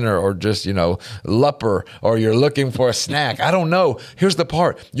or dinner or just, lupper, or you're looking for a snack. I don't know. Here's the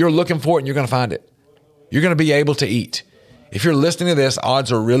part. You're looking for it and you're going to find it. You're going to be able to eat. If you're listening to this,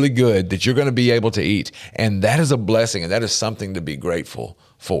 odds are really good that you're going to be able to eat. And that is a blessing, and that is something to be grateful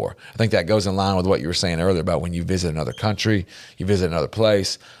for. I think that goes in line with what you were saying earlier about when you visit another country, you visit another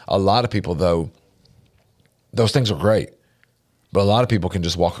place. A lot of people, though, those things are great, but a lot of people can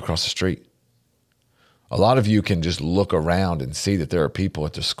just walk across the street. A lot of you can just look around and see that there are people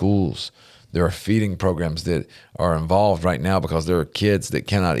at the schools. There are feeding programs that are involved right now because there are kids that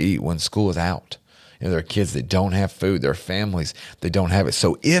cannot eat when school is out. There are kids that don't have food. There are families that don't have it.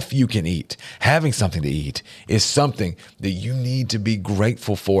 So if you can eat, having something to eat is something that you need to be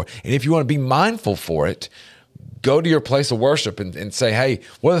grateful for. And if you want to be mindful for it, go to your place of worship and say, hey,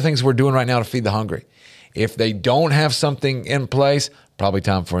 what are the things we're doing right now to feed the hungry? If they don't have something in place, probably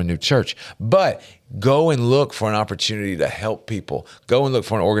time for a new church. But go and look for an opportunity to help people. Go and look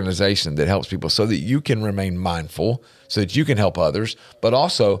for an organization that helps people so that you can remain mindful, so that you can help others, but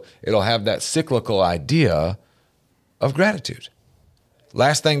also it'll have that cyclical idea of gratitude.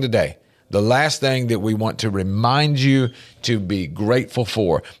 Last thing today, the last thing that we want to remind you to be grateful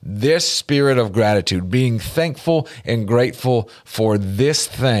for, this spirit of gratitude, being thankful and grateful for this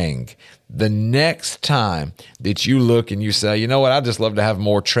thing. The next time that you look and you say, you know what, I'd just love to have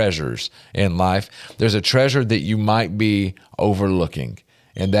more treasures in life, there's a treasure that you might be overlooking,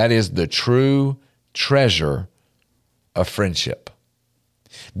 and that is the true treasure of friendship.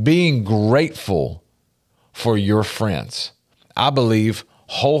 Being grateful for your friends. I believe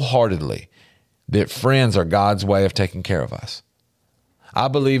wholeheartedly that friends are God's way of taking care of us. I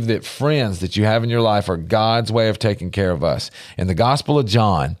believe that friends that you have in your life are God's way of taking care of us. In the Gospel of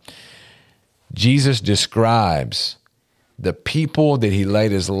John, Jesus describes the people that he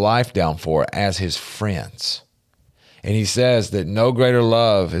laid his life down for as his friends. And he says that no greater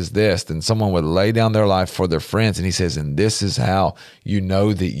love is this than someone would lay down their life for their friends. And he says, and this is how you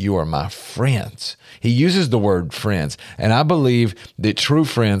know that you are my friends. He uses the word friends. And I believe that true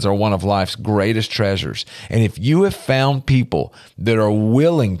friends are one of life's greatest treasures. And if you have found people that are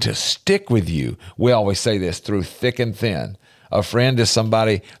willing to stick with you, we always say this, through thick and thin. A friend is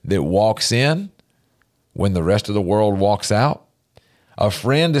somebody that walks in when the rest of the world walks out. A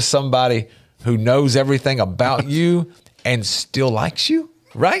friend is somebody who knows everything about you and still likes you,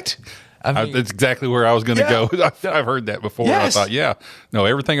 right? I mean, that's exactly where I was going to go. I've heard that before. Yes. I thought, know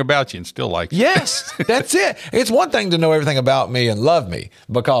everything about you and still like you. Yes, that's it. It's one thing to know everything about me and love me,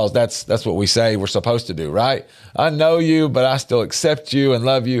 because that's what we say we're supposed to do, right? I know you, but I still accept you and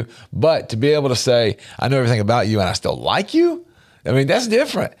love you. But to be able to say, I know everything about you and I still like you, I mean, that's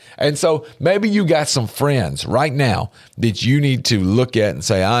different. And so maybe you got some friends right now that you need to look at and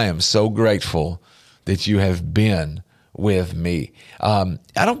say, I am so grateful that you have been with me. I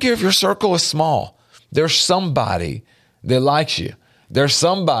don't care if your circle is small. There's somebody that likes you. There's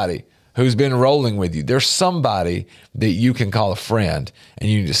somebody who's been rolling with you. There's somebody that you can call a friend, and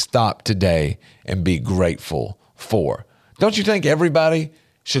you need to stop today and be grateful for. Don't you think everybody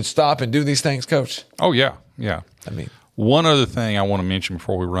should stop and do these things, Coach? Oh, yeah. Yeah. I mean, one other thing I want to mention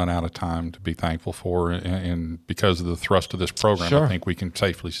before we run out of time to be thankful for, and because of the thrust of this program, Sure. I think we can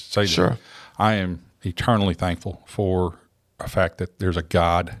safely say Sure. that I am eternally thankful for the fact that there's a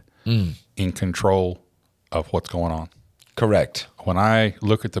God in control of what's going on. Correct. When I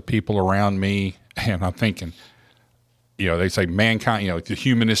look at the people around me and I'm thinking, they say mankind, the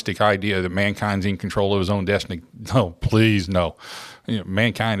humanistic idea that mankind's in control of his own destiny. No, please, no.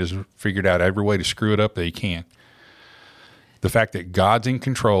 Mankind has figured out every way to screw it up that he can. The fact that God's in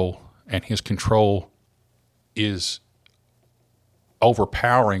control and his control is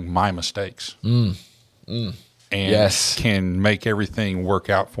overpowering my mistakes and Yes. can make everything work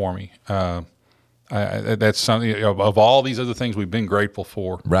out for me. That's something of all these other things we've been grateful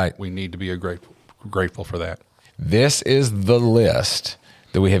for. Right. We need to be grateful for that. This is the list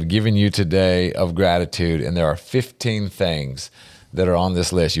that we have given you today of gratitude, and there are 15 things that are on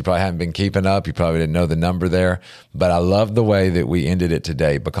this list. You probably haven't been keeping up. You probably didn't know the number there, but I love the way that we ended it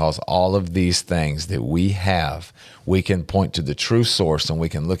today, because all of these things that we have, we can point to the true source and we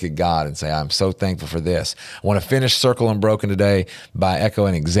can look at God and say, I'm so thankful for this. I want to finish Circle Unbroken today by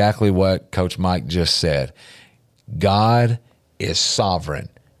echoing exactly what Coach Mike just said. God is sovereign,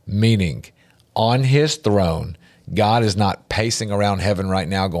 meaning on his throne. God is not pacing around heaven right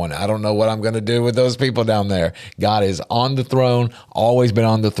now going, I don't know what I'm going to do with those people down there. God is on the throne, always been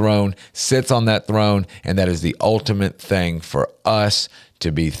on the throne, sits on that throne, and that is the ultimate thing for us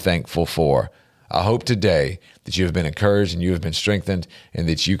to be thankful for. I hope today that you have been encouraged and you have been strengthened, and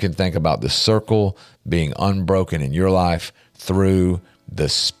that you can think about the circle being unbroken in your life through the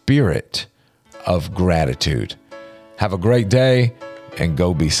spirit of gratitude. Have a great day and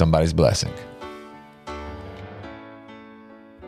go be somebody's blessing.